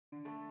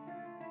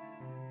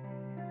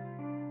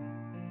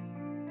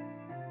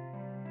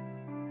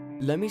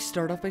Let me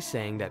start off by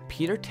saying that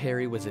Peter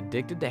Terry was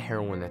addicted to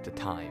heroin at the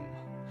time.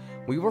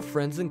 We were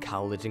friends in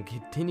college and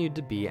continued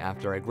to be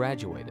after I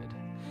graduated.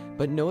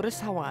 But notice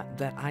how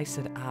I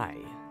said I.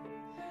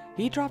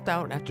 He dropped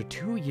out after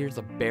 2 years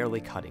of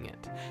barely cutting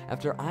it.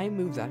 After I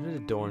moved out of the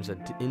dorms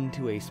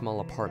into a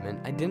small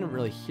apartment, I didn't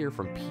really hear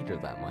from Peter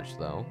that much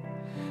though.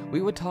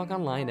 We would talk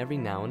online every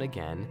now and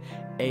again.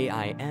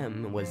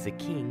 AIM was the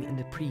king in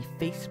the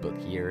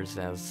pre-Facebook years,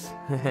 as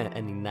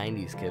any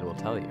 90s kid will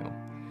tell you.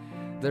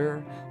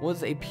 There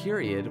was a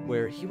period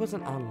where he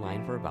wasn't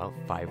online for about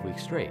 5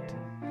 weeks straight.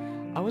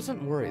 I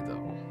wasn't worried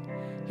though.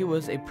 He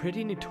was a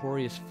pretty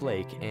notorious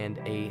flake and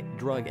a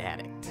drug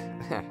addict.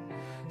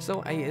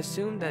 So I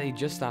assumed that he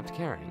just stopped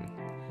caring.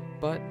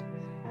 But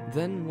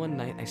then one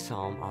night I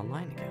saw him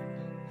online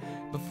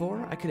again.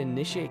 Before I could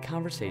initiate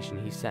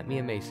conversation, he sent me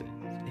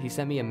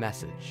a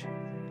message.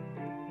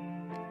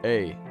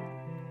 Hey,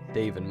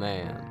 David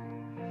man,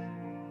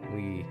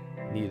 we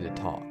need to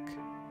talk.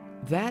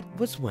 That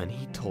was when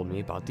he told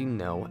me about the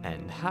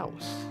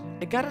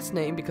NoEndHouse. It got its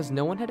name because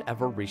no one had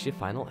ever reached the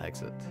final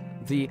exit.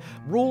 The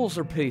rules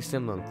are pretty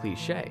simple and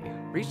cliche.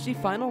 Reach the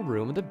final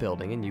room of the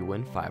building and you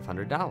win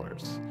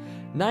 $500.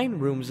 9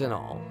 rooms in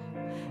all.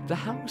 The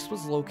house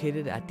was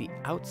located at the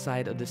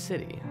outside of the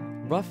city,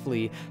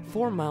 roughly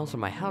 4 miles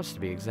from my house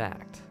to be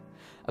exact.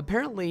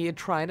 Apparently he had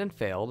tried and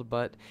failed,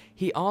 but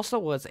he also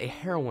was a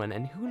heroin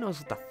and who knows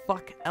what the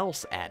fuck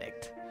else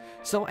addict.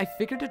 So I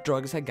figured the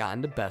drugs had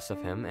gotten the best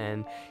of him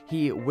and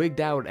he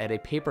wigged out at a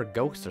paper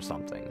ghost or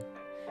something.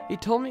 He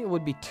told me it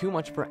would be too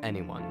much for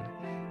anyone,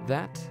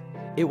 that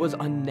it was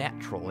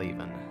unnatural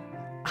even.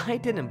 I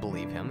didn't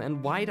believe him,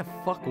 and why the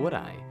fuck would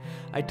I?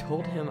 I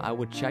told him I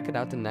would check it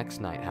out the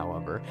next night,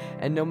 however,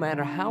 and no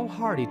matter how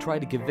hard he tried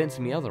to convince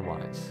me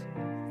otherwise.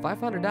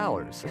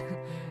 $500.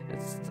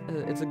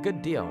 It's a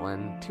good deal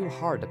and too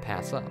hard to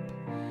pass up.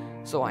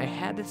 So I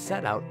had to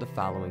set out the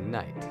following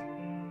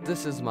night.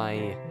 This is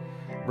my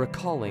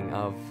recalling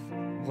of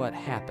what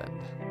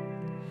happened.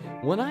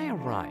 When I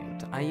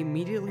arrived, I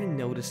immediately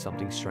noticed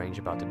something strange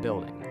about the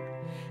building.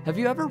 Have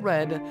you ever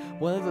read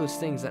one of those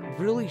things that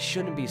really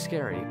shouldn't be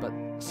scary, but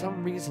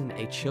some reason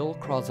a chill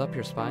crawls up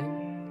your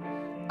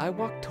spine? I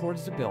walked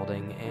towards the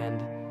building,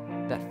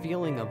 and that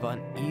feeling of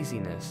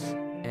uneasiness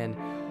and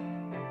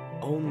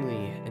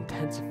only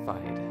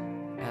intensified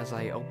as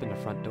I opened the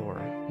front door.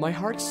 My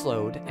heart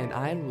slowed, and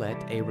I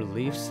let a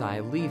relieved sigh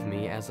leave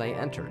me as I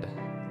entered.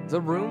 The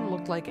room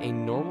looked like a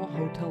normal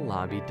hotel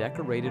lobby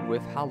decorated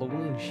with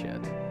Halloween shit.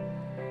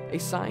 A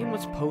sign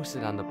was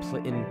posted on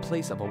in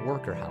place of a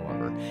worker,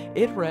 however.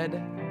 It read,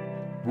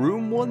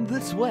 "Room 1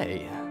 this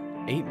way,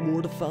 8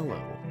 more to follow.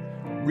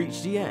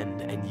 Reach the end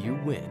and you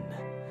win."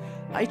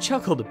 I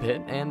chuckled a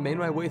bit and made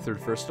my way through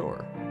the first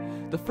door.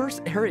 The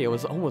first area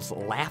was almost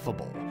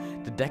laughable.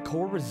 The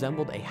decor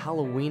resembled a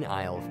Halloween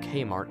aisle of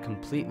Kmart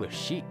complete with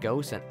sheet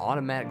ghosts and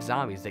automatic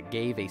zombies that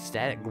gave a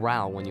static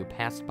growl when you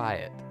passed by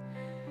it.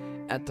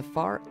 At the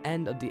far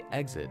end of the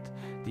exit,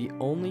 the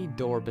only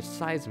door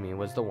besides me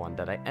was the one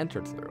that I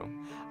entered through.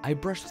 I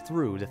brushed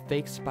through the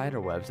fake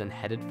spiderwebs and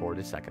headed for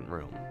the second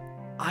room.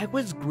 I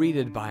was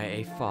greeted by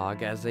a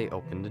fog as they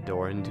opened the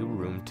door into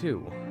room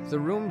 2. The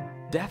room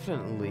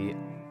definitely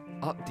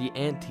upped the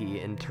ante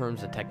in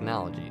terms of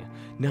technology.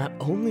 Not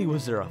only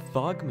was there a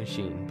fog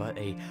machine, but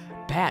a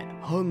bat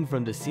hung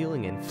from the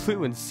ceiling and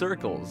flew in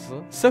circles.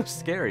 So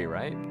scary,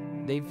 right?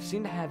 They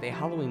seem to have a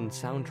Halloween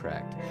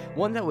soundtrack,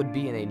 one that would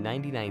be in a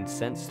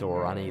 99-cent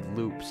store on a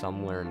loop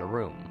somewhere in the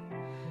room.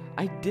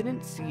 I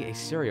didn't see a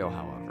stereo,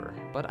 however,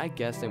 but I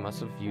guess they must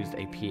have used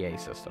a PA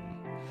system.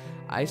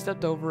 I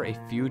stepped over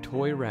a few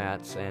toy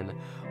rats and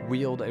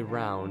wheeled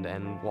around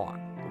and walked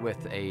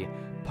with a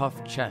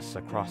puffed chest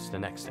across the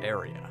next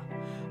area.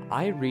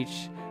 I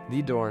reached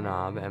the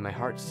doorknob and my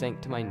heart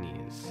sank to my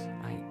knees.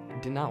 I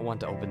did not want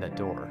to open that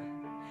door.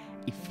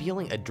 A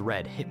feeling of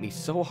dread hit me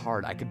so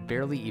hard I could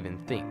barely even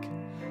think.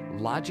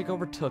 Logic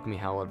overtook me,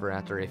 however,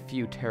 after a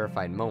few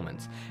terrified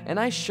moments, and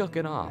I shook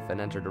it off and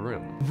entered the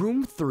room.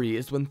 Room 3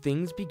 is when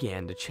things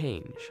began to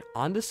change.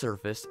 On the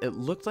surface, it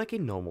looked like a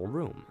normal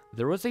room.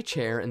 There was a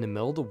chair in the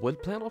middle of the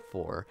wood panel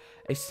floor.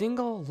 A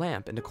single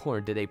lamp in the corner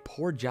did a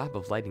poor job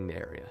of lighting the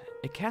area.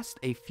 It cast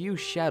a few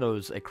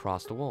shadows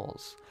across the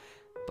walls.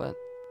 But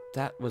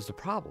that was the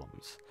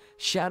problems.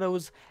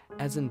 Shadows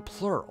as in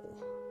plural.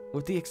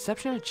 With the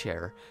exception of a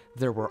chair,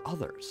 there were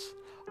others.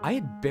 I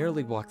had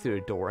barely walked through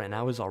the door and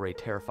I was already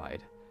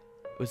terrified.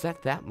 It was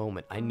at that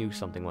moment I knew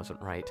something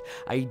wasn't right.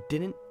 I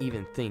didn't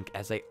even think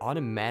as I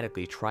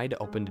automatically tried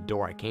to open the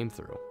door I came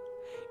through.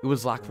 It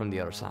was locked from the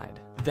other side.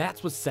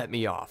 That's what set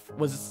me off.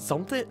 Was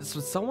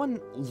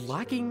someone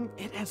locking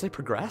it as I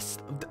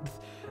progressed?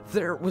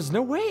 There was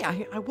no way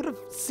I would have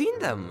seen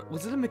them.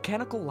 Was it a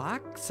mechanical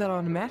lock set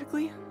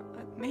automatically?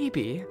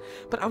 Maybe,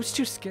 but I was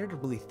too scared to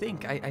really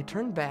think. I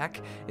turned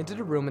back into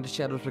the room and the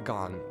shadows were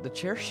gone. The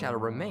chair shadow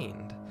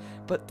remained,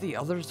 but the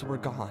others were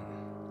gone.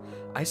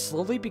 I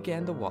slowly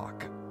began to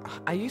walk.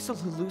 I used to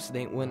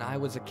hallucinate when I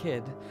was a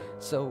kid,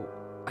 so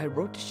I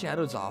wrote the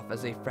shadows off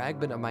as a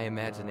fragment of my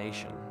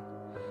imagination.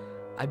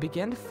 I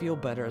began to feel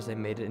better as I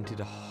made it into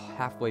the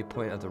halfway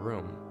point of the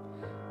room.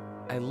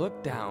 I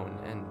looked down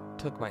and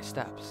took my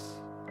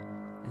steps,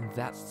 and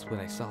that's when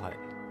I saw it.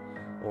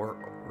 Or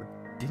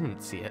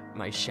didn't see it.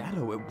 My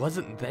shadow, it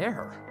wasn't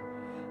there.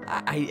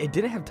 I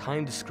didn't have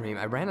time to scream.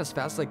 I ran as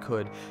fast as I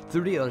could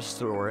through the other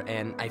store,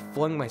 and I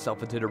flung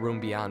myself into the room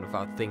beyond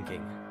without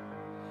thinking.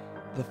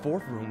 The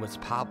fourth room was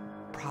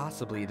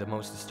possibly the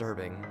most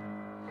disturbing.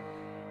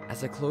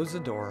 As I closed the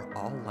door,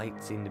 all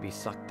light seemed to be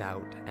sucked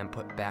out and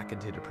put back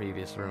into the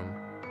previous room.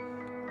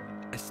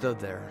 I stood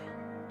there,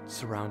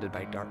 surrounded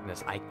by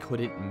darkness. I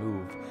couldn't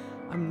move.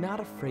 I'm not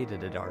afraid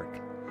of the dark,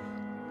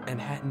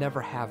 and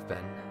never have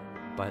been,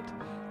 but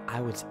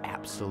I was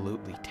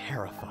absolutely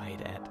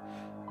terrified at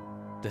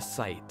the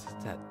sight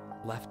that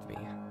left me.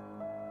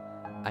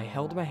 I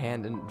held my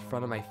hand in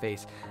front of my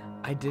face.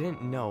 I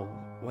didn't know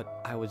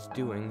what I was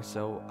doing,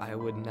 so I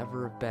would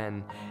never have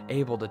been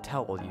able to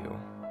tell you.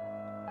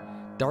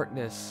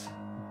 Darkness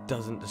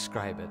doesn't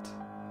describe it.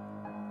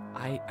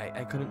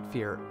 I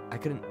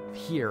couldn't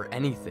hear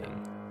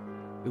anything.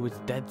 It was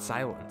dead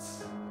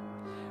silence.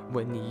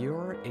 When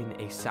you're in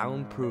a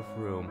soundproof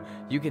room,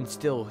 you can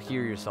still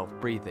hear yourself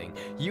breathing.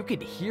 You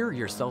could hear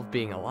yourself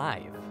being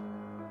alive.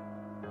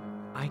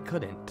 I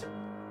couldn't.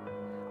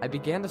 I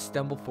began to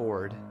stumble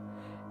forward.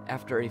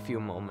 After a few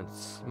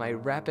moments, my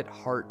rapid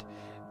heart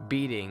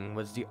beating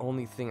was the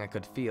only thing I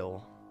could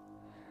feel.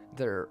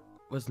 There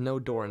was no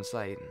door in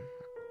sight.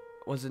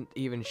 I wasn't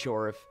even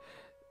sure if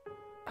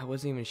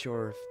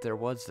there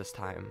was this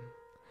time.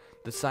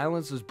 The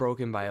silence was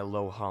broken by a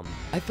low hum.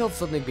 I felt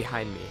something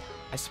behind me.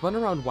 I spun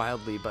around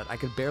wildly, but I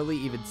could barely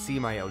even see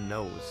my own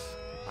nose.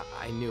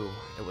 I knew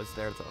it was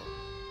there though.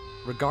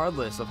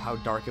 Regardless of how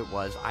dark it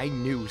was, I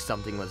knew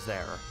something was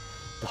there.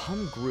 The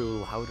hum grew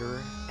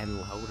louder and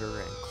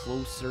louder and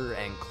closer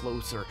and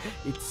closer.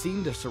 It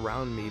seemed to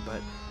surround me,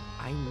 but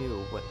I knew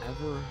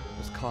whatever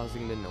was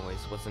causing the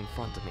noise was in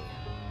front of me,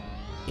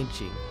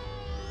 inching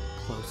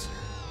closer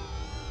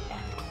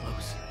and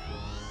closer.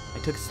 I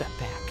took a step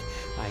back.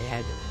 I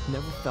had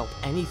never felt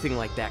anything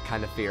like that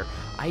kind of fear.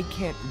 I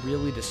can't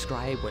really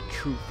describe what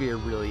true fear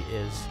really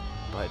is,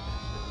 but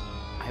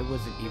I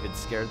wasn't even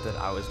scared that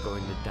I was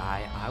going to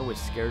die. I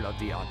was scared of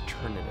the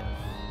alternative.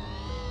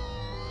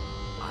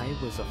 I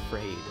was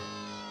afraid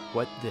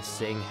what this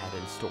thing had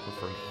in store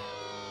for me.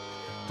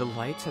 The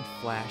lights had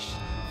flashed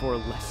for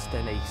less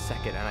than a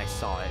second and I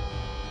saw it.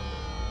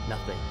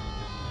 Nothing.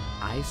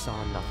 I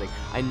saw nothing.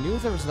 I knew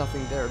there was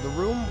nothing there. The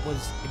room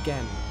was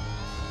again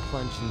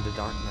plunged into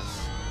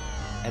darkness,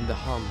 and the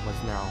hum was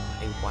now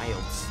a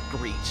wild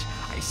screech.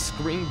 I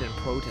screamed in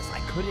protest. I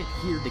couldn't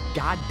hear the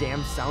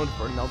goddamn sound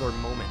for another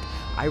moment.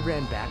 I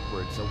ran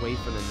backwards away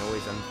from the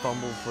noise and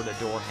fumbled for the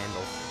door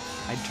handle.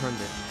 I turned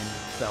it and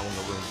fell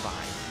into room 5.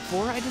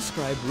 Before I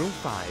describe room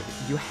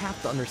 5, you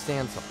have to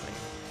understand something.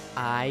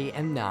 I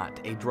am not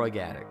a drug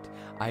addict.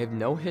 I have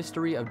no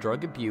history of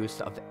drug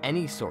abuse of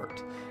any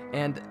sort,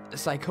 and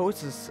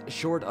psychosis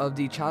short of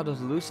the childhood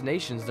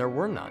hallucinations, there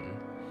were none.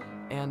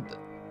 And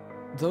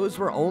those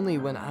were only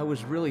when I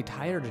was really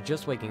tired of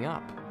just waking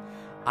up.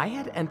 I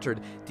had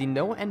entered the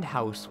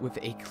NoEndHouse with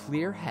a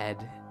clear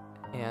head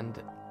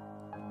and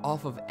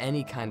off of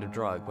any kind of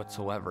drug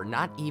whatsoever,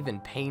 not even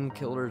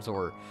painkillers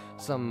or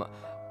some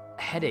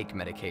headache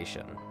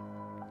medication.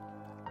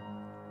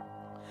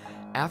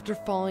 After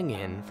falling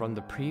in from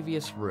the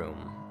previous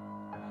room,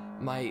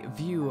 my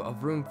view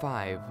of room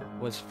 5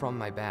 was from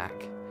my back,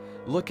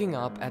 looking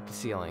up at the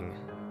ceiling.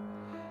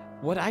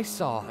 What I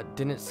saw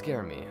didn't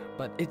scare me,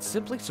 but it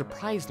simply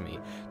surprised me.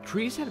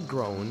 Trees had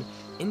grown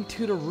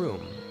into the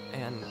room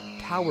and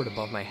towered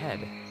above my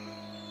head.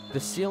 The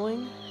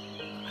ceiling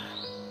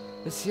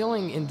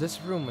in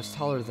this room was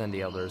taller than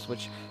the others,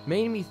 which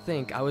made me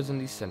think I was in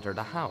the center of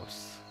the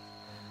house.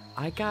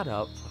 I got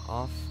up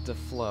off the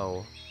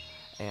floor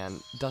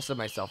and dusted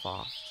myself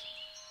off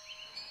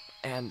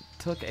and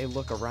took a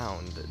look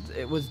around.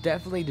 It was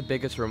definitely the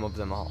biggest room of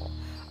them all.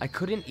 I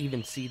couldn't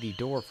even see the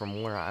door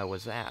from where I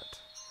was at.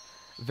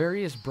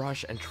 Various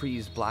brush and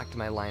trees blocked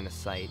my line of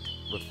sight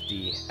with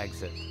the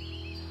exit.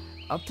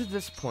 Up to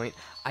this point,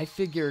 I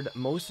figured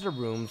most of the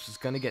rooms was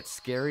gonna get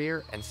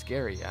scarier and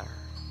scarier,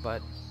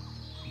 but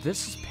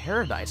this is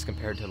paradise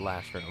compared to the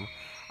last room.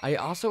 I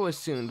also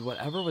assumed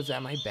whatever was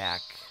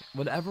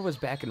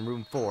back in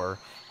room 4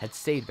 had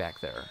stayed back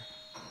there.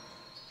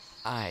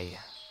 I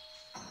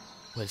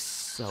was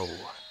so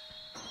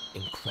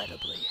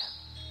incredibly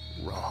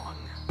wrong.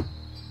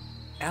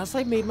 As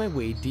I made my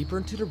way deeper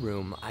into the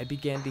room, I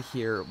began to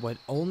hear what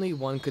only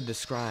one could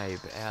describe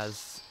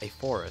as a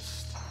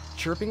forest.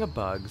 Chirping of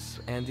bugs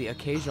and the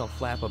occasional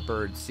flap of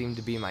birds seemed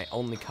to be my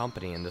only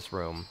company in this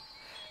room.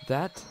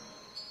 That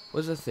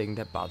was the thing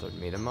that bothered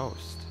me the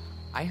most.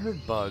 I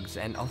heard bugs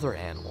and other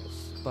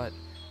animals, but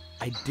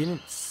I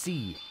didn't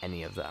see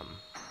any of them.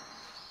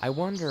 I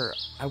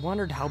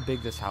wondered how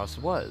big this house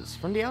was.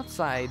 From the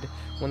outside,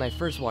 when I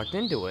first walked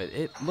into it,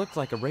 it looked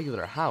like a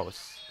regular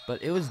house,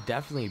 but it was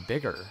definitely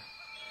bigger.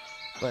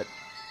 But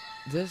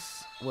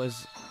this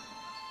was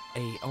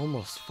a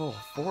almost full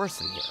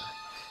forest in here.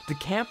 The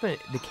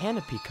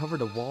canopy covered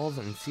the walls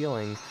and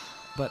ceiling,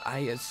 but I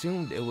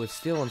assumed it was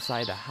still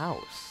inside the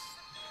house.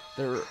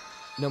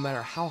 No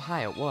matter how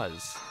high it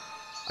was.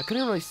 I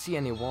couldn't really see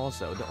any walls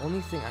though. The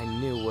only thing I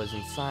knew was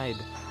inside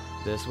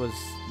this was,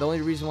 the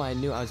only reason why I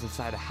knew I was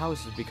inside a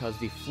house is because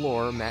the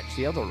floor matched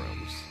the other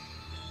rooms.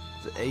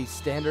 A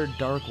standard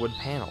dark wood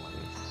paneling.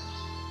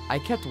 I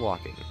kept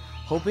walking,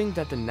 hoping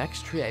that the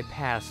next tree I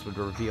passed would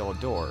reveal a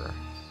door.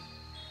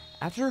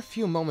 After a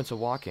few moments of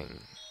walking,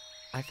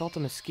 I felt a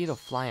mosquito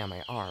fly on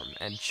my arm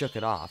and shook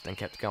it off and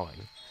kept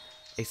going.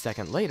 A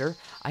second later,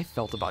 I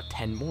felt about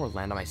 10 more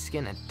land on my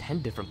skin at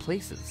 10 different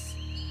places.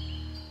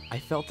 I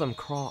felt them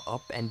crawl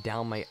up and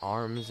down my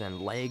arms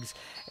and legs,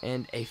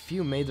 and a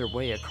few made their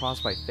way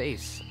across my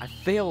face. I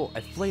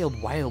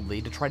flailed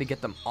wildly to try to get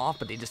them off,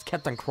 but they just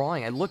kept on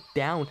crawling. I looked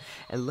down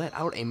and let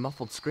out a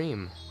muffled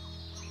scream.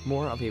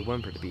 More of a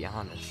whimper, to be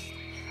honest.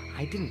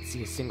 I didn't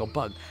see a single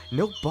bug.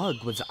 No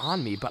bug was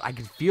on me, but I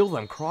could feel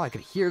them crawl. I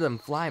could hear them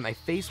fly. My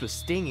face was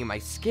stinging. My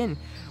skin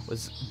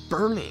was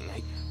burning.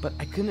 But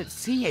I couldn't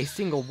see a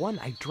single one.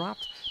 I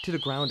dropped to the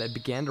ground and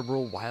began to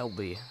roll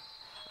wildly.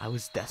 I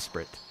was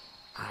desperate.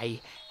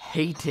 I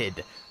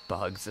hated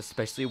bugs,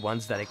 especially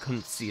ones that I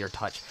couldn't see or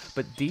touch.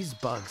 But these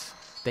bugs,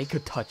 they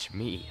could touch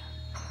me.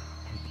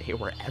 And they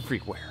were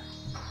everywhere.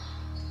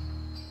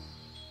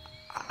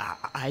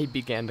 I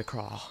began to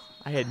crawl.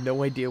 I had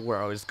no idea where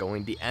I was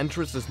going. The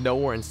entrance was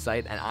nowhere in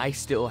sight, and I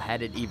still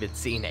hadn't even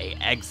seen an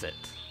exit.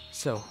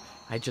 So,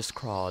 I just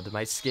crawled.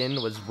 My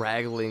skin was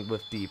rattling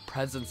with the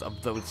presence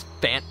of those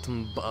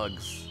phantom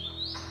bugs.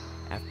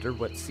 After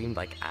what seemed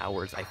like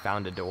hours, I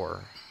found a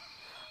door.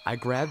 I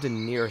grabbed the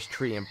nearest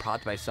tree and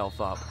propped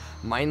myself up,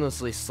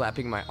 mindlessly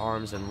slapping my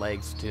arms and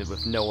legs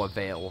with no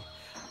avail.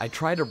 I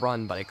tried to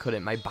run, but I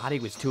couldn't. My body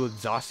was too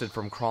exhausted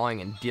from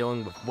crawling and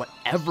dealing with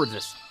whatever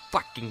this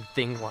fucking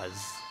thing was.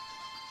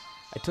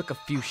 I took a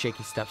few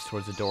shaky steps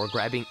towards the door,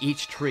 grabbing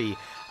each tree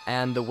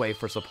and the way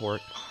for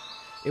support.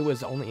 It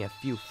was only a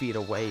few feet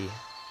away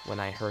when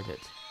I heard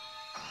it.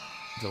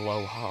 The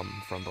low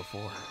hum from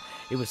before.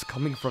 It was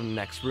coming from the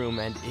next room,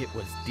 and it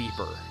was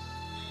deeper.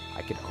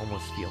 I could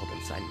almost feel it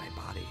inside my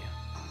body.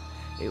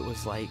 It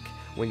was like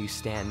when you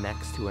stand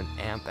next to an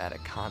amp at a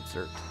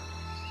concert.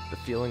 The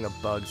feeling of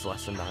bugs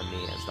lessened on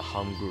me as the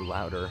hum grew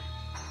louder.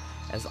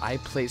 As I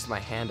placed my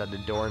hand on the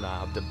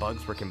doorknob, the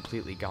bugs were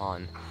completely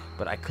gone,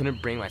 but I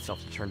couldn't bring myself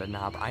to turn the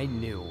knob. I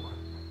knew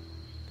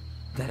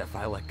that if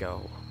I let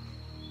go,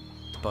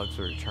 the bugs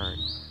would return,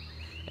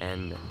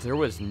 and there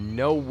was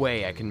no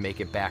way I could make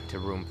it back to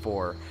room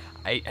 4.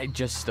 I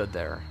just stood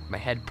there, my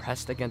head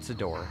pressed against the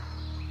door,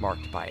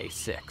 marked by a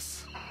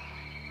 6.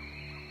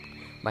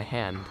 My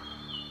hand,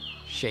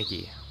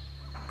 shaky,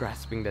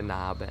 grasping the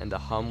knob, and the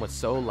hum was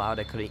so loud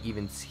I couldn't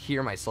even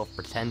hear myself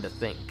pretend to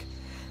think.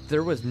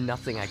 There was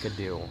nothing I could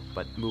do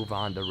but move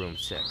on to room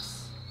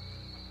 6.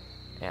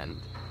 And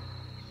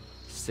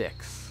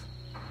 6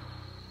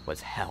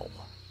 was hell.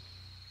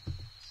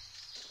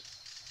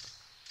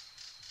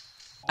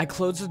 I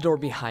closed the door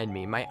behind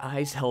me. My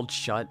eyes held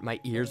shut, my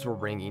ears were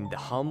ringing, the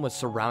hum was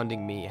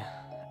surrounding me.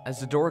 As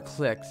the door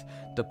clicked,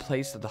 the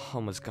place of the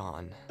hum was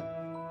gone.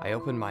 I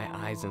opened my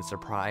eyes in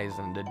surprise,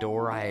 and the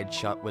door I had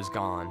shut was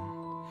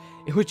gone.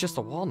 It was just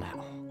a wall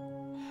now.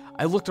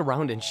 I looked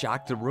around in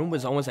shock. The room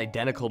was almost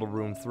identical to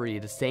room 3.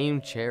 The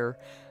same chair,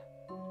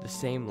 the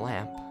same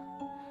lamp,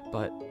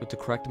 but with the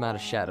correct amount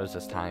of shadows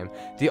this time.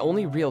 The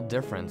only real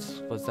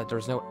difference was that there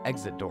was no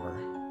exit door,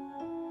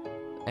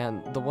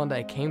 and the one that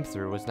I came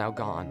through was now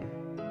gone.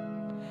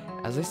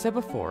 As I said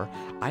before,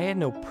 I had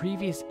no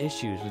previous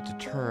issues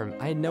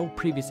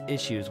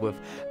with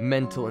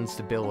mental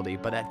instability,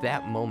 but at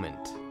that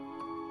moment,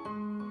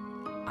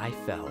 I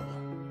fell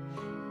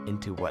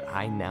into what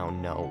I now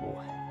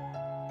know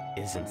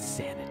is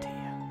insanity.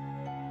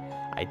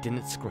 I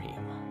didn't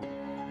scream.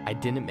 I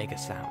didn't make a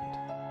sound.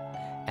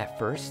 At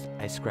first,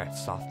 I scratched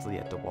softly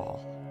at the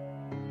wall.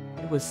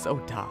 It was so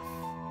tough,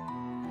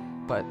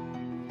 but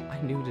I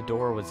knew the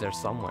door was there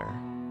somewhere.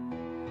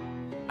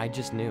 I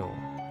just knew.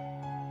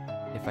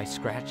 If I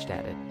scratched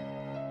at it,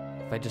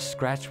 if I just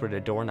scratched where the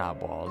doorknob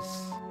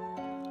was,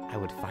 I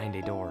would find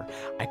a door.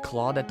 I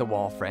clawed at the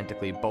wall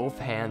frantically, both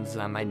hands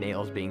on my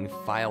nails being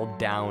filed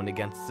down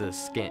against the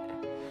skin.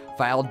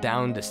 Filed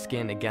down the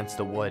skin against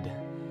the wood.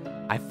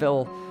 I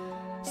fell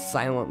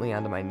silently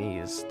onto my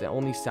knees. The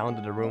only sound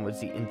in the room was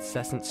the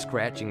incessant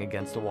scratching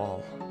against the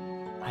wall.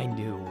 I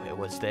knew it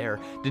was there.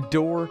 The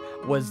door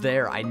was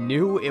there. I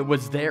knew it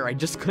was there. I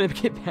just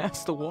couldn't get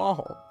past the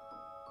wall.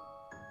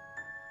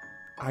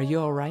 Are you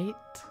alright?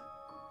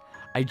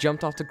 I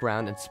jumped off the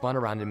ground and spun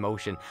around in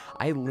motion.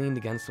 I leaned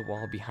against the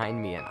wall behind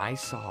me, and I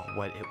saw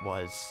what it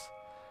was.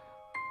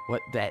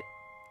 What that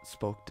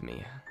spoke to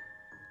me.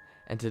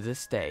 And to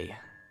this day,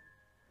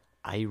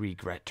 I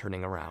regret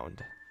turning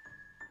around.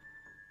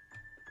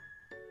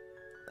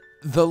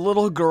 The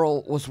little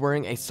girl was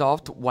wearing a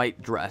soft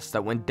white dress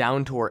that went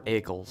down to her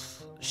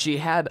ankles. She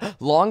had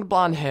long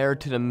blonde hair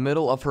to the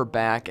middle of her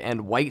back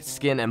and white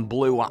skin and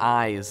blue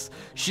eyes.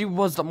 She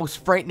was the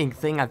most frightening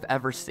thing I've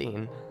ever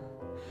seen.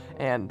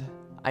 And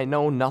I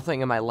know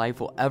nothing in my life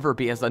will ever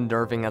be as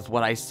unnerving as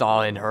what I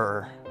saw in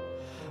her.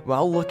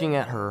 While looking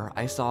at her,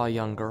 I saw a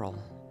young girl,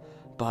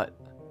 but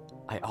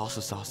I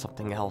also saw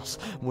something else.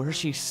 Where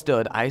she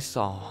stood, I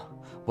saw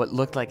what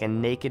looked like a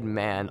naked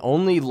man,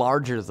 only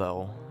larger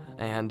though,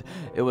 and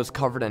it was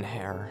covered in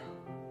hair.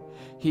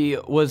 He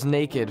was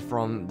naked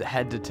from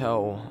head to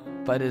toe,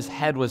 but his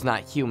head was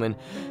not human.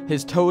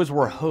 His toes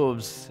were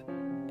hooves.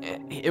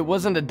 It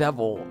wasn't a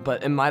devil,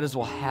 but it might as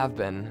well have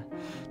been.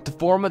 The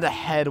form of the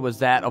head was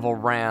that of a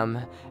ram,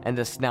 and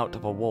the snout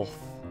of a wolf.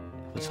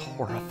 It was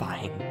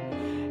horrifying,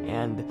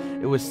 and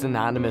it was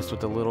synonymous with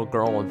the little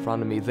girl in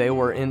front of me. They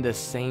were in the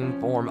same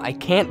form. I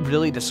can't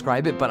really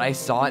describe it, but I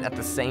saw it at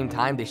the same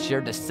time. They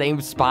shared the same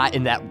spot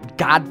in that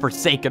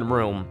godforsaken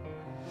room.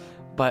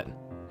 But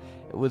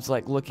it was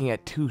like looking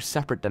at two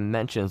separate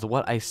dimensions.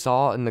 What I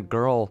saw in the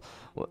girl,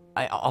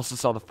 I also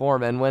saw the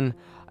form, and when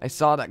I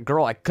saw that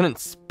girl, I couldn't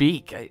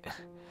speak.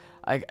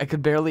 I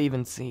could barely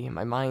even see.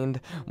 My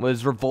mind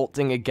was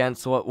revolting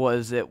against what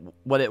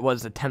it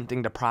was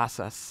attempting to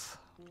process.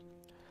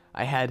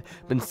 I had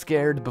been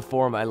scared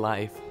before in my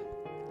life,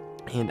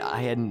 and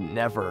I had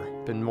never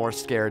been more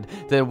scared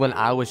than when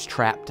I was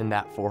trapped in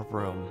that fourth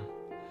room.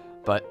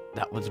 But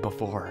that was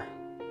before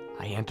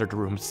I entered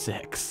room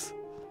 6.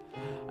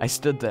 I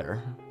stood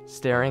there,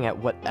 staring at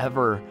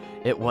whatever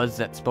it was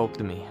that spoke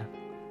to me.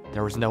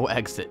 There was no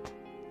exit.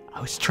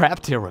 I was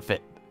trapped here with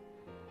it.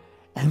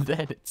 And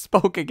then it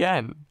spoke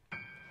again.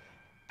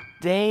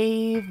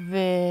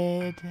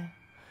 David,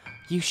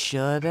 you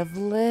should have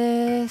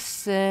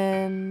listened.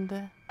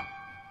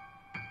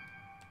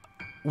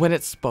 When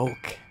it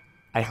spoke,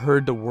 I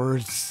heard the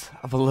words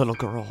of a little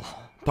girl,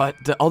 but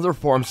the other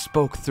form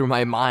spoke through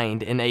my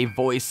mind in a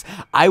voice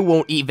I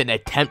won't even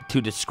attempt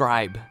to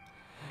describe.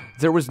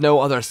 There was no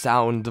other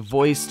sound. The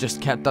voice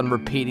just kept on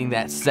repeating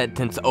that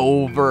sentence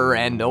over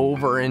and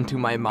over into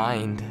my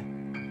mind.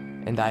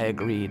 And I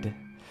agreed.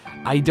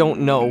 I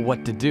don't know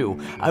what to do.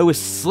 I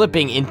was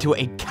slipping into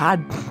a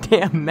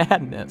goddamn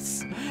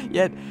madness.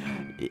 Yet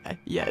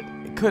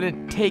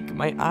couldn't take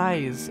my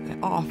eyes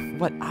off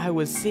what I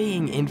was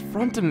seeing in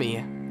front of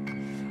me.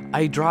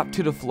 I dropped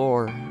to the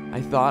floor. I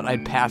thought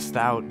I'd passed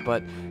out,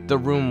 but the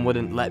room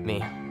wouldn't let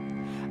me.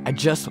 I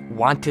just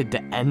wanted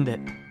to end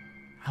it.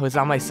 I was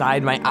on my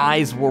side, my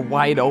eyes were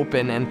wide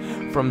open,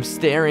 and from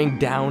staring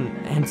down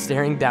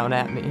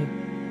at me,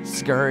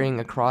 scurrying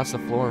across the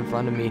floor in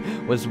front of me,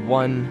 was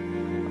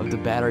one of the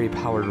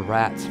battery-powered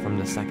rats from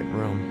the second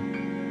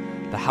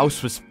room. The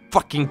house was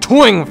fucking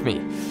toying with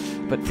me,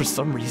 but for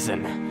some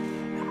reason,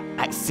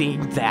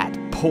 seeing that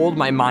pulled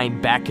my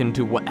mind back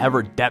into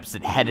whatever depths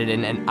it headed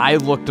in, and I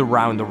looked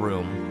around the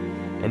room,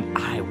 and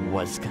I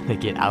was gonna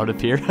get out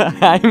of here.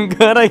 I'm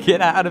gonna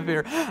get out of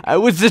here. I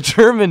was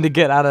determined to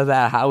get out of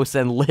that house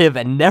and live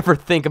and never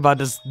think about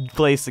this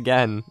place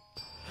again.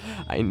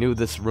 I knew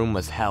this room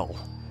was hell,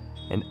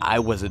 and I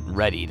wasn't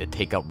ready to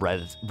take up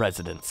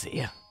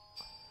residency.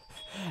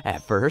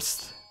 At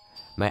first,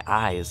 my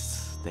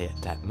eyes,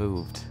 that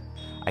moved.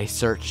 I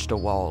searched the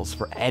walls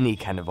for any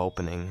kind of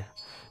opening.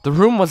 The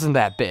room wasn't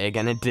that big,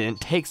 and it didn't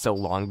take so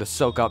long to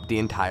soak up the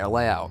entire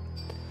layout.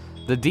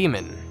 The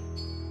demon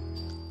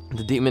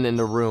in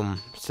the room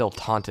still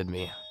taunted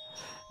me,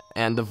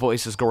 and the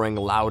voices growing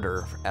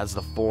louder as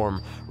the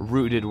form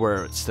rooted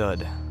where it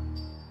stood.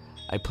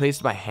 I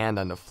placed my hand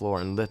on the floor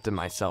and lifted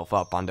myself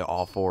up onto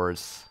all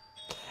fours,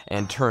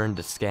 and turned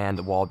to scan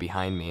the wall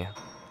behind me.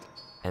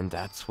 And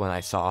that's when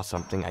I saw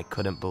something I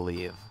couldn't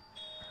believe.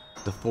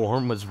 The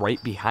form was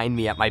right behind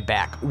me at my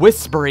back,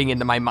 whispering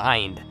into my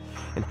mind.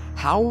 And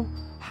how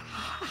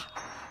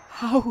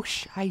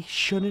I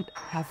shouldn't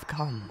have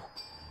come.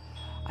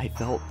 I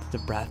felt the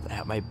breath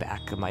at my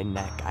back of my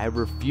neck. I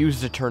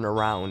refused to turn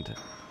around.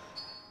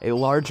 A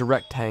large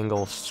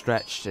rectangle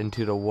stretched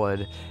into the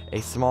wood,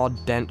 a small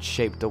dent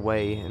shaped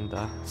away in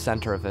the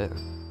center of it.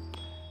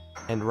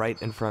 And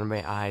right in front of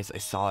my eyes, I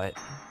saw it.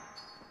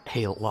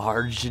 A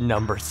large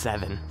number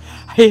 7.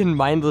 I had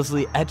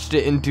mindlessly etched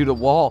it into the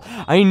wall.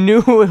 I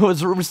knew it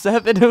was room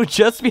 7. It was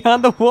just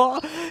beyond the wall.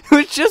 It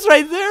was just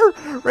right there.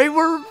 Right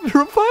where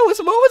room 5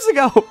 was moments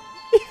ago.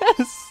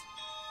 Yes.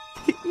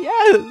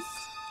 Yes.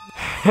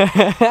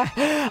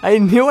 I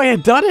knew I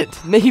had done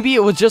it. Maybe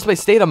it was just my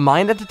state of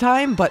mind at the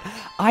time, but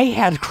I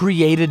had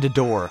created the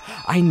door.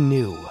 I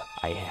knew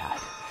I had.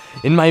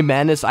 In my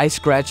madness, I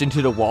scratched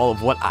into the wall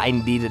of what I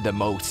needed the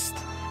most.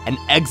 An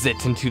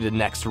exit into the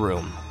next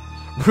room.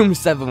 Room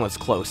 7 was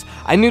close.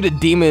 I knew the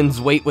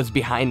demon's weight was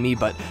behind me,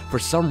 but for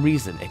some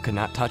reason, it could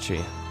not touch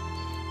me.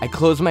 I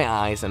closed my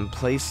eyes and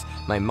placed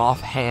my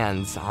moth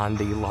hands on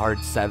the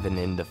large 7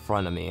 in the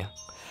front of me,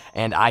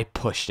 and I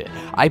pushed it.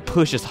 I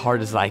pushed as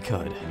hard as I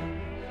could.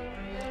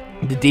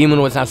 The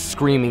demon was now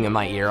screaming in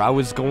my ear. I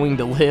was going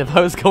to live. I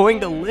was going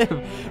to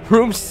live.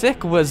 Room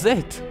 6 was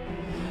it.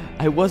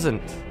 I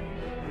wasn't.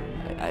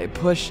 I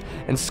pushed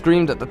and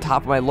screamed at the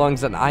top of my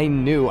lungs, and I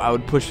knew I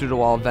would push through the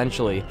wall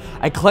eventually.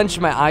 I clenched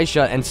my eyes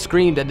shut and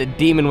screamed, and the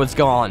demon was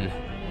gone.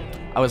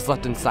 I was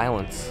left in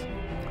silence.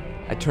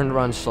 I turned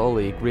around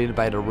slowly, greeted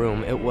by the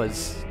room. It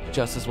was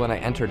just as when I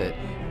entered it.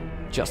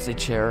 just a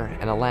chair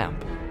and a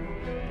lamp.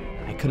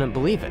 I couldn't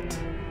believe it.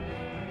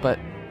 But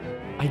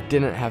I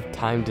didn't have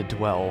time to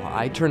dwell.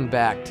 I turned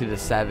back to the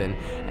 7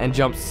 and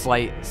jumped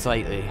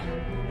slightly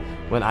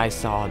when I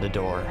saw the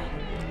door.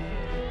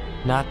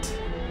 Not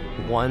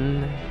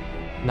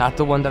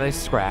the one that I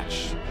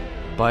scratched,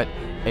 but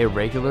a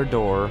regular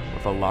door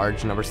with a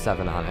large number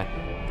 7 on it.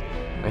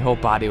 My whole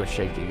body was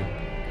shaking.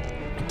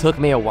 It took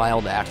me a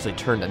while to actually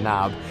turn the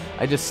knob.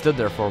 I just stood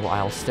there for a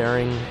while,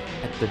 staring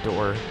at the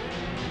door.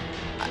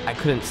 I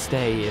couldn't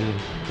stay in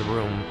the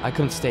room. I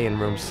couldn't stay in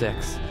room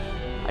 6.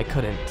 I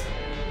couldn't.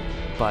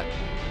 But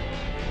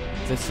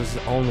this was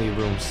only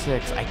room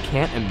 6. I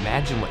can't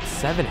imagine what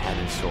 7 had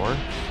in store.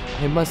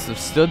 I must have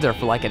stood there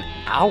for like an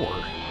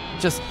hour,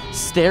 just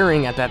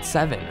staring at that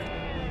 7.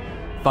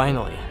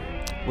 Finally,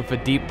 with a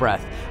deep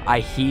breath, I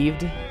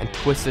heaved and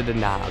twisted the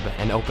knob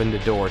and opened the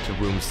door to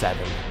room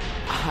 7.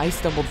 I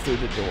stumbled through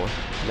the door,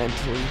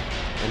 mentally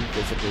and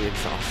physically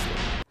exhausted.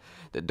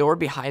 The door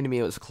behind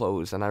me was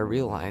closed, and I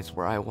realized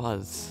where I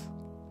was.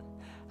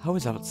 I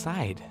was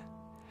outside.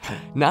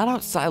 Not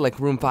outside like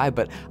room 5,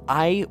 but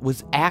I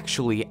was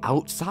actually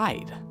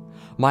outside.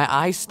 My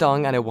eyes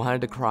stung and I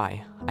wanted to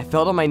cry. I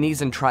fell on my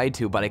knees and tried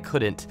to, but I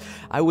couldn't.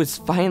 I was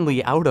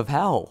finally out of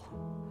hell.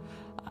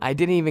 I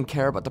didn't even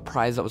care about the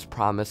prize that was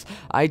promised.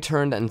 I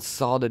turned and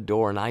saw the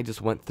door, and I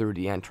just went through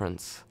the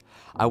entrance.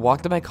 I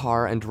walked to my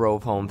car and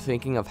drove home,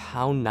 thinking of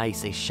how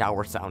nice a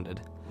shower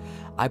sounded.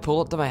 I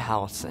pulled up to my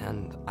house,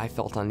 and I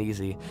felt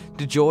uneasy.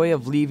 The joy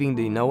of leaving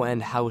the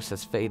no-end house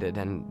has faded,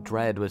 and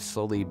dread was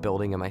slowly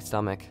building in my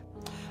stomach.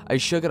 I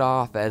shook it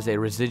off as a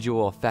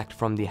residual effect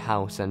from the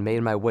house and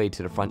made my way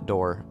to the front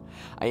door.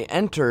 I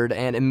entered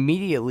and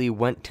immediately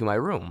went to my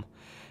room.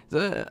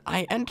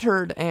 I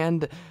entered,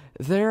 and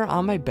there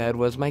on my bed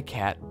was my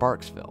cat,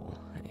 Barksville.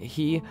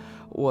 He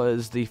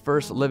was the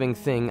first living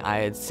thing I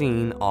had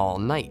seen all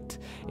night,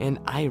 and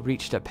I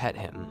reached to pet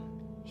him.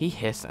 He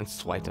hissed and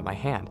swiped at my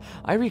hand.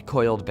 I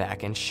recoiled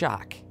back in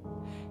shock,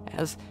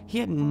 as he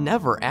had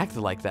never acted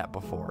like that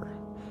before.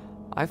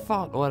 I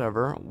thought,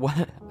 whatever,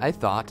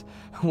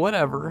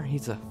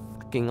 he's a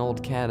fucking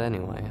old cat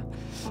anyway.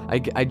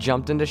 I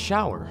jumped into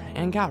shower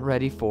and got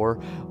ready for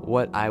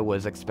what I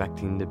was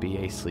expecting to be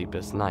a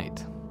sleepless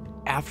night.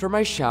 After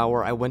my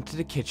shower, I went to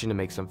the kitchen to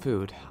make some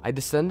food. I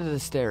descended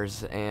the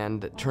stairs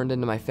and turned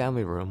into my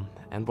family room,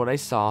 and what I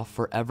saw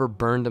forever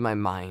burned in my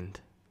mind.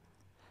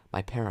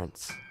 My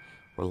parents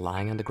were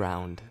lying on the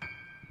ground,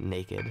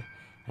 naked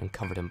and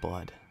covered in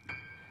blood.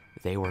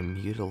 They were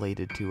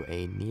mutilated to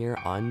a near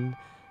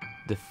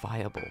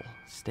undefiable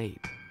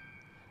state.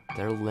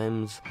 Their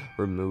limbs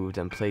removed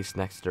and placed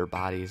next to their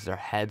bodies, their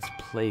heads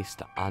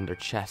placed on their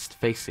chest,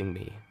 facing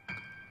me.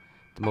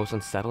 The most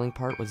unsettling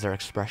part was their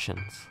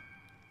expressions.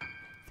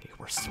 They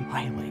were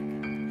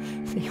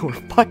smiling. They were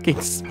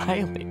fucking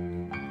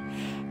smiling.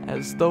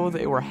 As though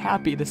they were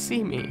happy to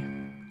see me.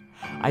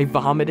 I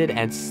vomited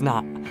and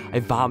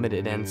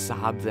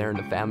sobbed there in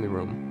the family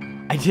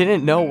room. I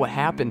didn't know what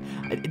happened.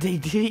 They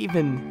didn't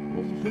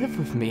even live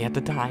with me at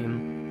the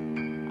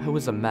time. I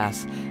was a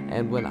mess,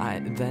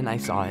 and then I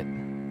saw it.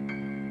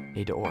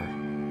 A door.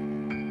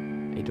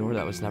 A door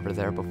that was never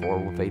there before,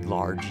 with a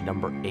large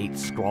number 8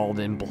 scrawled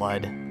in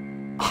blood.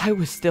 I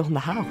was still in the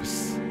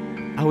house.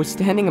 I was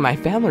standing in my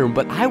family room,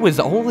 but I was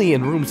only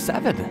in room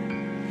 7.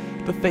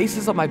 The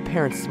faces of my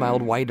parents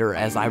smiled wider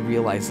as I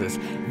realized this.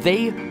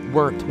 They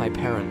weren't my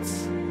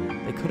parents.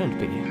 They couldn't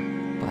be,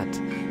 but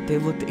they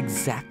looked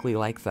exactly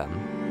like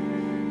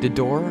them. The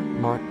door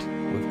marked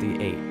with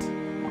the 8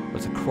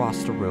 was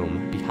across the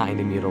room, behind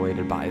the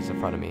mutilated bodies in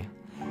front of me.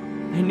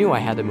 I knew I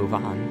had to move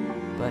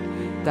on, but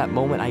that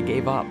moment I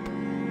gave up.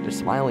 Their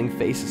smiling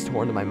faces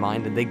tore into my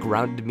mind, and they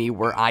grounded me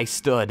where I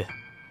stood.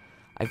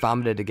 I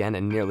vomited again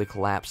and nearly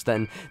collapsed.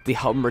 Then the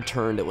hum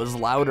returned. It was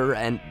louder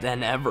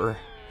than ever.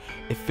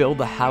 It filled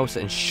the house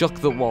and shook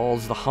the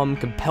walls. The hum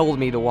compelled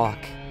me to walk.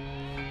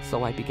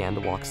 So I began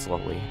to walk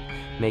slowly,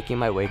 making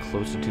my way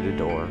closer to the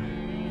door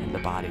and the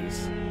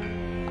bodies.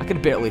 I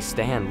could barely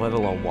stand, let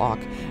alone walk,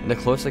 and the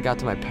closer I got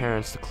to my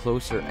parents, the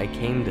closer I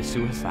came to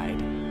suicide.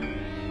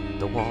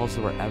 The walls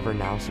were ever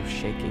now so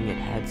shaking it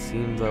had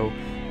seemed though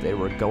they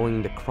were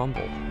going to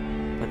crumble.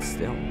 But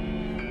still,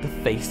 the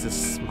faces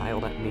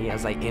smiled at me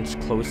as I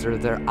inched closer.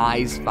 Their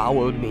eyes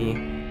followed me.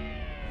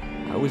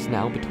 I was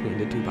now between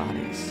the 2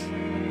 bodies,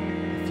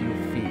 a few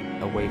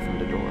feet away from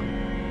the door.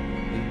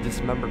 The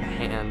dismembered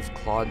hands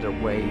clawed their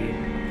way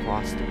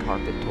across the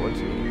carpet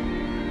towards me.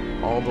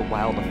 All the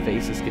while, the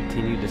faces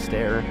continued to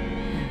stare.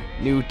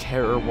 New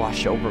terror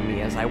washed over me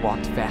as I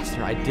walked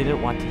faster. I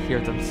didn't want to hear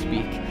them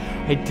speak.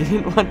 I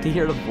didn't want to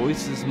hear the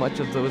voices,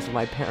 much of those of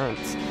my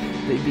parents.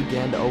 They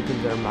began to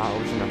open their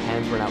mouths, and their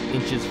hands were now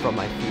inches from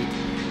my feet.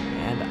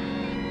 And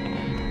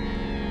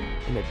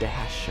in a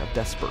dash of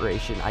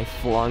desperation, I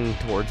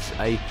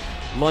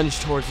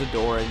lunged towards the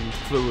door and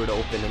threw it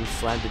open and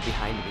slammed it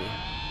behind me.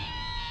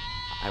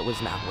 I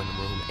was now in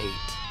room 8.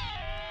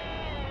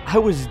 I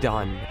was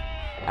done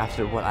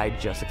after what I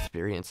just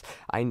experienced.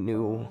 I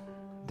knew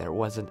there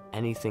wasn't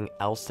anything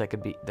else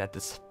that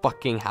this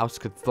fucking house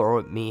could throw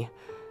at me.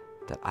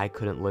 that I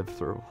couldn't live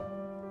through.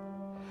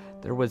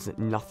 There was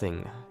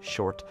nothing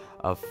short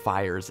of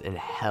fires in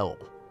hell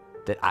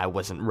that I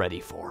wasn't ready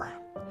for.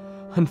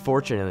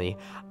 Unfortunately,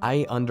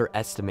 I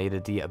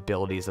underestimated the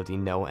abilities of the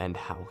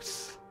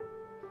NoEndHouse.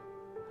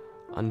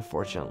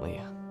 Unfortunately,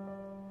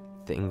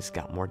 things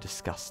got more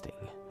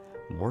disgusting,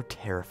 more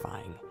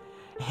terrifying,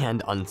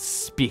 and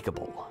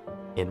unspeakable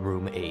in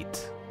room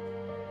 8.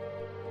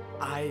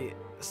 I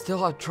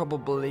still have trouble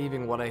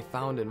believing what I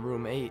found in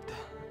room 8.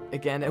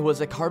 Again, it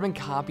was a carbon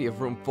copy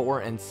of room 4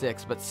 and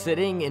 6, but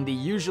sitting in the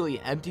usually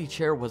empty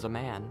chair was a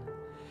man.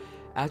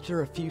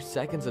 After a few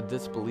seconds of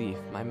disbelief,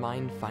 my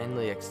mind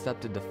finally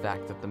accepted the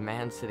fact that the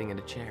man sitting in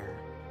the chair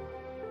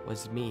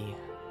was me.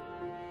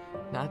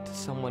 Not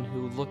someone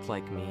who looked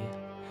like me,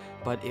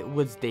 but it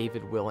was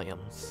David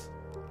Williams.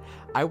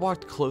 I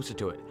walked closer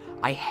to it.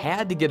 I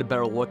had to get a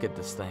better look at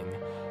this thing,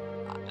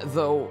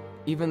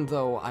 even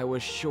though I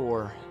was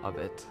sure of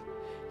it.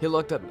 He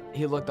looked up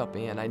at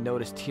me, and I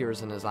noticed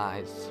tears in his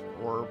eyes,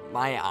 or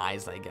my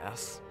eyes, I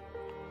guess.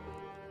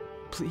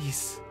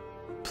 Please,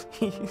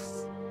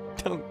 please,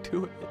 don't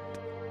do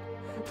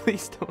it.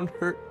 Please don't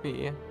hurt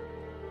me.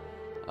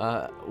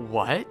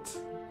 What?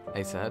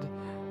 I said.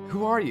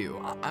 Who are you?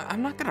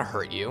 I'm not gonna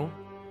hurt you.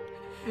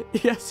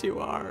 Yes, you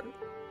are.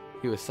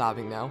 He was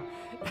sobbing now.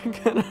 You're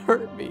gonna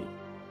hurt me,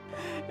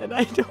 and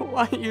I don't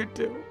want you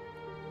to.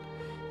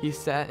 He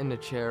sat in a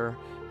chair,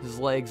 his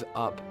legs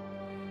up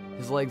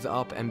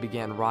and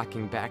began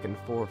rocking back and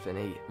forth in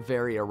a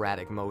very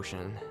erratic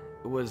motion.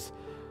 It was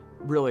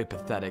really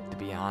pathetic, to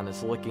be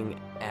honest, looking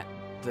at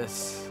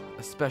this,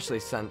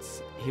 especially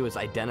since he was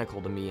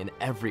identical to me in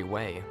every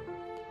way.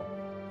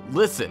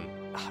 Listen,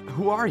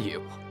 who are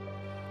you?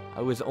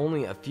 I was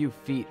only a few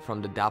feet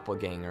from the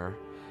doppelganger.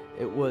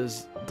 It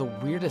was the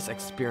weirdest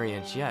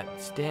experience yet,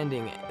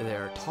 standing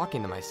there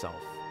talking to myself.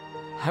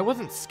 I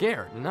wasn't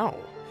scared, no,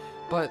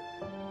 but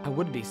I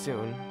would be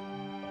soon.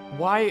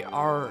 Why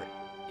are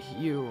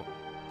you...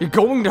 You're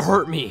going to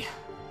hurt me.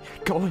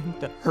 You're going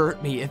to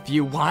hurt me if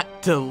you want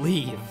to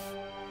leave.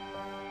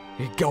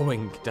 You're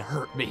going to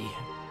hurt me.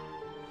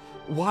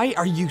 Why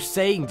are you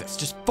saying this?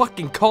 Just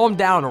fucking calm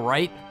down,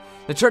 alright?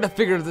 Now try to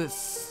figure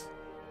this...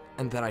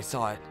 And then I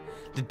saw it.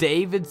 The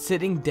David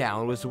sitting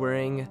down was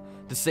wearing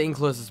the same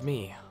clothes as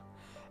me,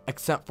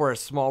 except for a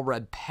small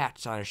red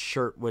patch on his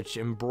shirt which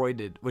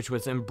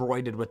was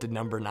embroidered with the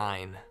number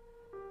 9.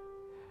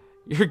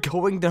 You're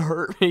going to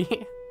hurt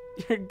me.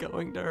 You're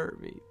going to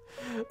hurt me.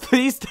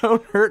 Please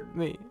don't hurt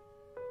me.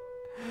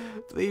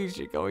 Please,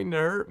 you're going to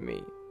hurt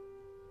me.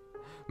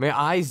 My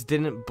eyes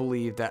didn't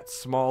believe that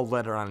small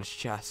letter on his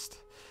chest.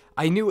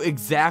 I knew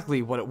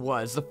exactly what it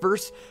was. The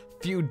first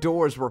few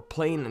doors were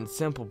plain and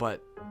simple,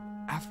 but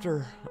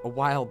after a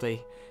while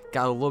they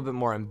got a little bit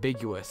more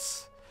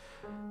ambiguous.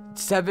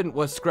 7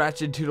 was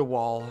scratched into the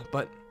wall,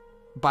 but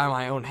by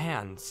my own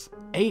hands.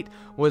 8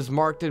 was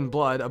marked in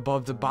blood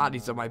above the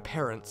bodies of my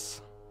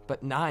parents,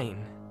 but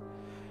 9.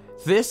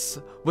 This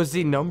was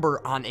the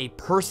number on a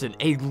person,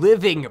 a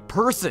living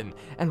person,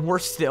 and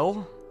worse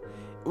still,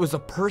 it was a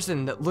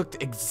person that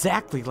looked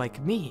exactly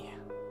like me.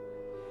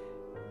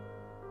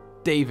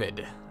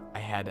 David, I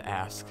had to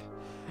ask.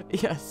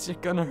 Yes,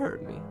 you're gonna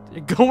hurt me.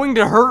 You're going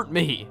to hurt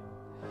me.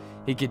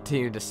 He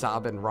continued to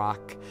sob and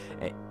rock.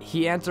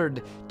 He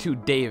answered to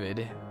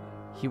David.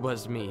 He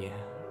was me,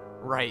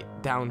 right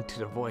down to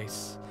the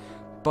voice.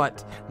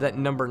 But that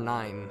number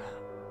 9.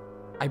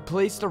 I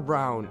paced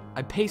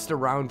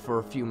around for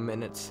a few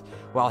minutes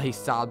while he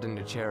sobbed in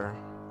the chair.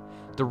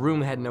 The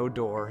room had no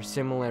door,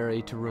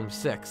 similarly to room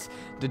 6.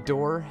 The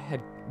door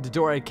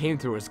I came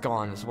through was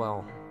gone as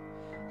well.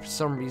 For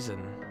some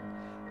reason,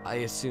 I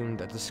assumed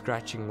that the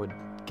scratching would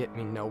get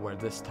me nowhere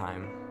this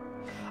time.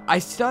 I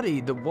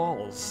studied the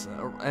walls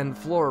and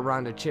floor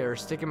around the chair,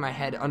 sticking my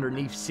head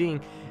underneath,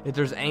 seeing if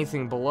there's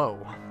anything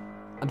below.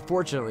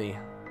 Unfortunately,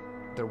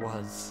 there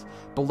was.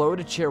 Below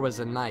the chair was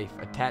a knife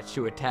attached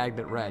to a tag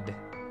that read,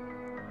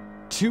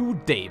 "To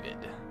David,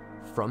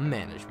 from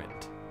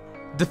management."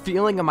 The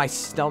feeling in my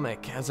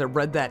stomach as I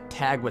read that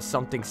tag was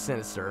something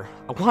sinister.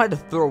 I wanted to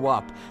throw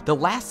up. The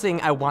last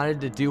thing I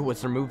wanted to do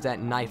was remove that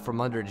knife from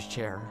under the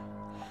chair.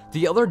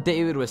 The other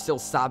David was still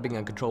sobbing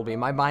uncontrollably.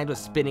 My mind was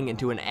spinning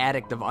into an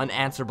addict of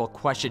unanswerable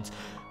questions.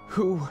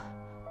 Who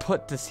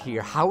put this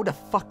here? How the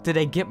fuck did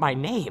I get my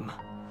name?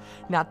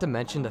 Not to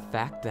mention the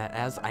fact that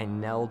as I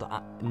knelt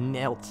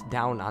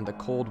down on the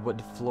cold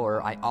wood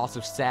floor, I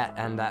also sat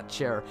on that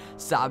chair,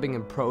 sobbing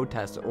in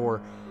protest of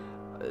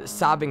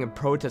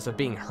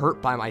being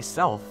hurt by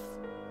myself.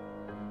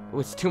 It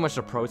was too much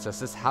to process.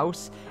 This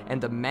house and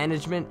the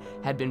management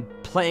had been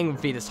playing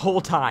with me this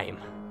whole time.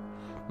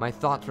 My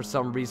thoughts for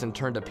some reason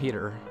turned to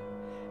Peter,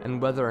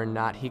 and whether or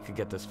not he could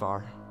get this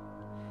far.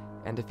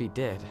 And if he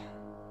did,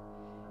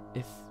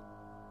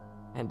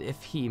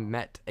 if he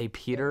met a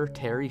Peter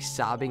Terry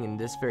sobbing in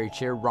this very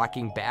chair,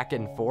 rocking back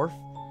and forth,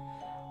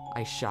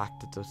 I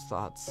shocked at those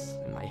thoughts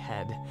in my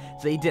head.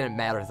 They didn't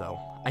matter though.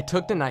 I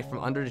took the knife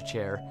from under the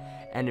chair,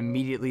 and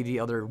immediately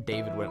the other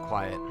David went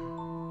quiet.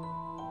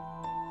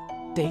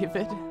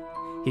 David?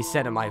 He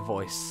said in my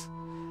voice.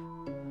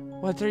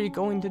 What are you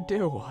going to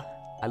do?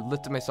 I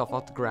lifted myself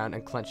off the ground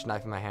and clenched a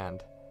knife in my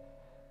hand.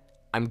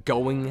 I'm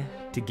going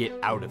to get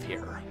out of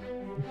here.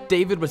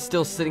 David was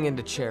still sitting in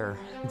the chair,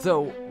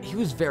 though he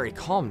was very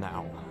calm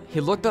now.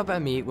 He looked up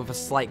at me with a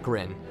slight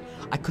grin.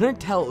 I couldn't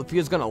tell if he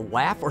was gonna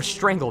laugh or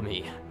strangle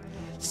me.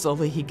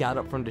 Slowly he got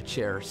up from the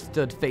chair,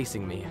 stood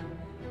facing me.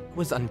 It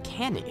was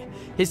uncanny.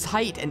 His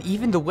height and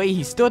even the way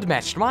he stood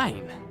matched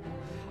mine.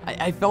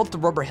 I felt the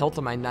rubber hilt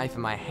of my knife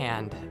in my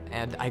hand,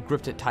 and I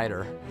gripped it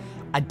tighter.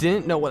 I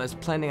didn't know what I was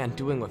planning on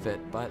doing with it,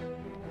 but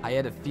I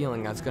had a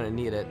feeling I was gonna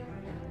need it.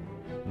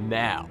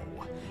 Now,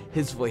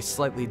 his voice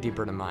slightly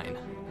deeper than mine.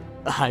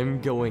 I'm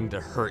going to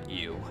hurt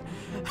you.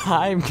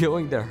 I'm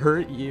going to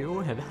hurt you,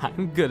 and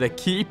I'm gonna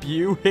keep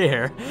you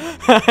here.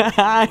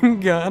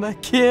 I'm gonna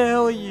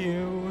kill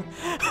you.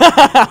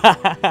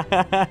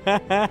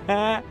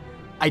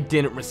 I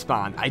didn't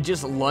respond. I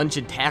just lunged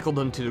and tackled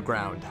him to the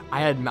ground. I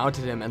had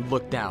mounted him and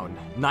looked down,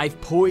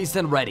 knife poised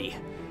and ready.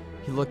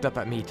 He looked up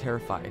at me,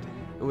 terrified.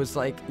 It was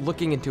like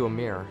looking into a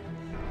mirror.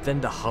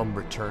 Then the hum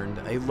returned,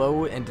 a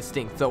low and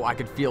distinct, though I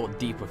could feel it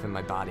deep within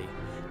my body.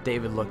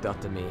 David looked up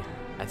to me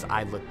as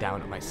I looked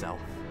down at myself.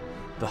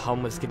 The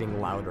hum was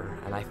getting louder,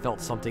 and I felt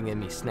something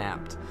in me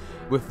snapped.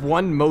 With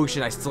one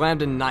motion, I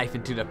slammed a knife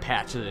into the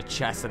patch of the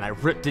chest, and I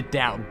ripped it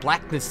down.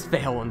 Blackness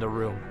fell in the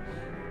room,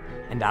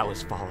 and I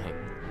was falling.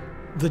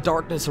 The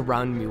darkness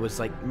around me was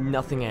like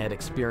nothing I had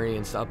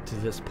experienced up to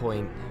this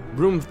point.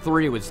 Room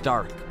 3 was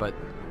dark, but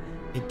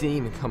it didn't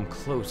even come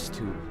close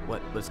to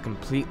what was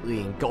completely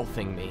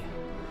engulfing me.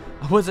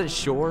 I wasn't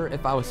sure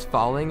if I was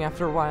falling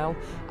after a while.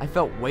 I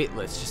felt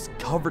weightless, just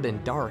covered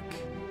in dark.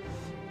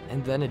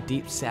 And then a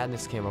deep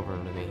sadness came over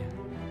me.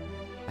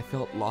 I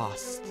felt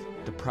lost,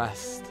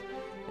 depressed,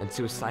 and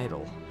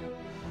suicidal.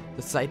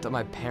 The sight of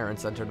my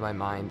parents entered my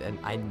mind, and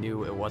I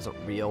knew it wasn't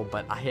real,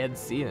 but I had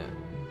seen it.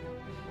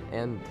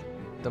 And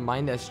the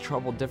mind has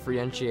trouble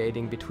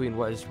differentiating between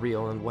what is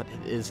real and what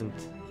it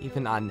isn't,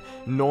 even on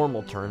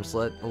normal terms,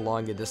 let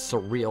alone in this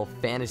surreal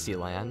fantasy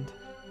land.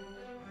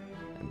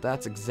 And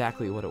that's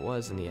exactly what it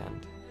was in the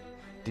end.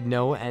 The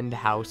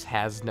NoEndHouse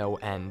has no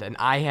end, and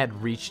I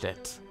had reached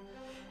it.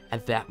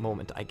 At that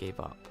moment, I gave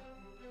up.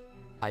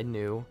 I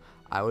knew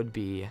I would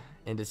be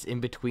in this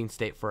in-between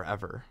state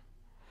forever,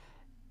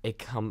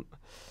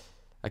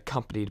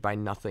 accompanied by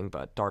nothing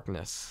but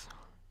darkness.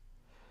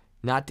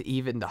 Not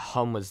even the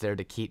hum was there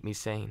to keep me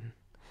sane.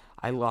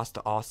 I lost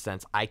all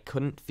sense. I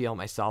couldn't feel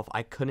myself.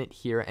 I couldn't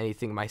hear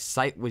anything. My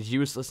sight was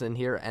useless in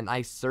here, and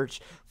I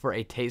searched for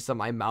a taste of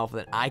my mouth,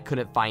 and I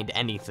couldn't find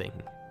anything.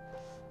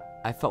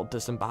 I felt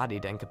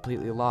disembodied and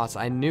completely lost.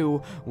 I knew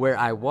where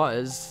I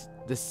was.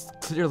 This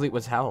clearly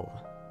was hell.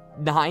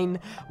 9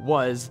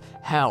 was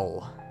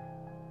hell.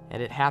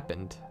 And it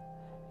happened.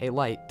 A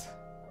light.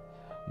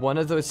 One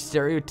of those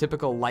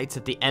stereotypical lights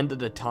at the end of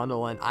the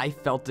tunnel, and I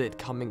felt it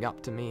coming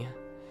up to me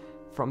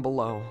from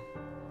below.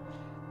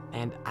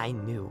 And I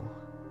knew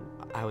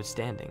I was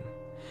standing.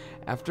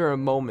 After a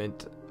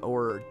moment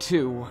or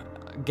two,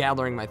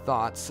 gathering my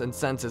thoughts and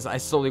senses, I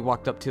slowly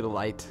walked up to the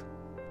light.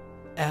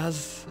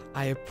 As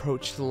I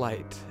approached the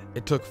light,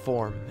 it took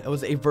form. It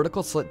was a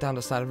vertical slit down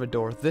the side of a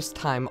door, this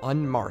time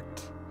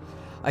unmarked.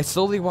 I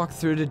slowly walked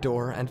through the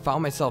door and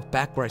found myself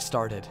back where I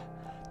started.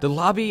 The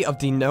lobby of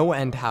the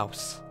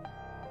NoEndHouse.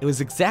 It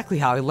was exactly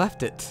how I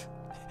left it.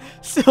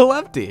 Still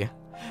empty.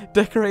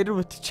 Decorated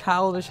with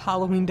childish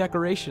Halloween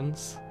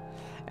decorations.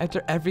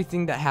 After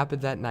everything that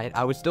happened that night,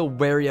 I was still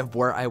wary of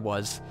where I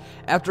was.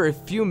 After a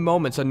few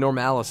moments of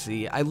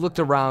normalcy, I looked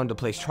around the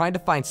place trying to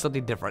find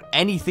something different,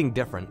 anything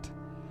different.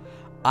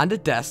 On the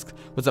desk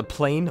was a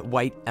plain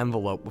white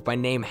envelope with my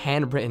name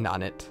handwritten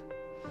on it.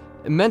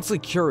 Immensely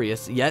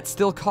curious, yet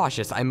still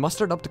cautious, I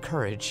mustered up the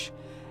courage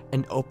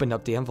and opened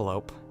up the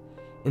envelope.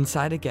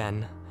 Inside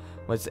again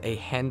was a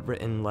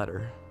handwritten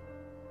letter.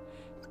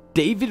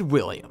 David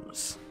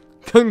Williams,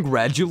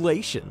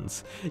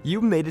 congratulations!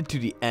 You made it to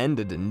the end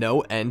of the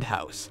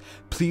NoEndHouse.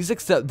 Please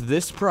accept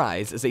this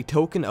prize as a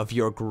token of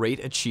your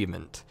great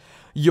achievement.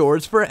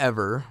 Yours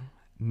forever,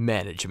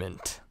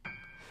 Management.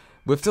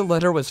 With the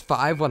letter was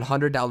 5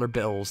 $100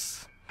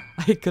 bills.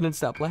 I couldn't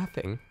stop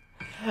laughing.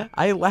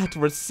 I laughed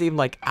for what seemed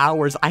like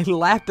hours. I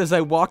laughed as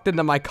I walked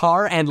into my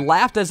car and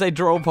laughed as I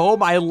drove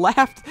home. I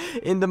laughed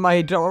into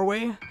my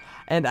doorway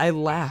and I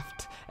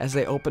laughed as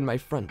I opened my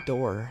front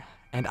door.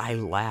 And I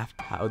laughed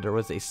how there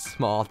was a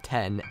small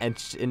 10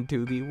 etched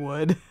into the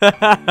wood.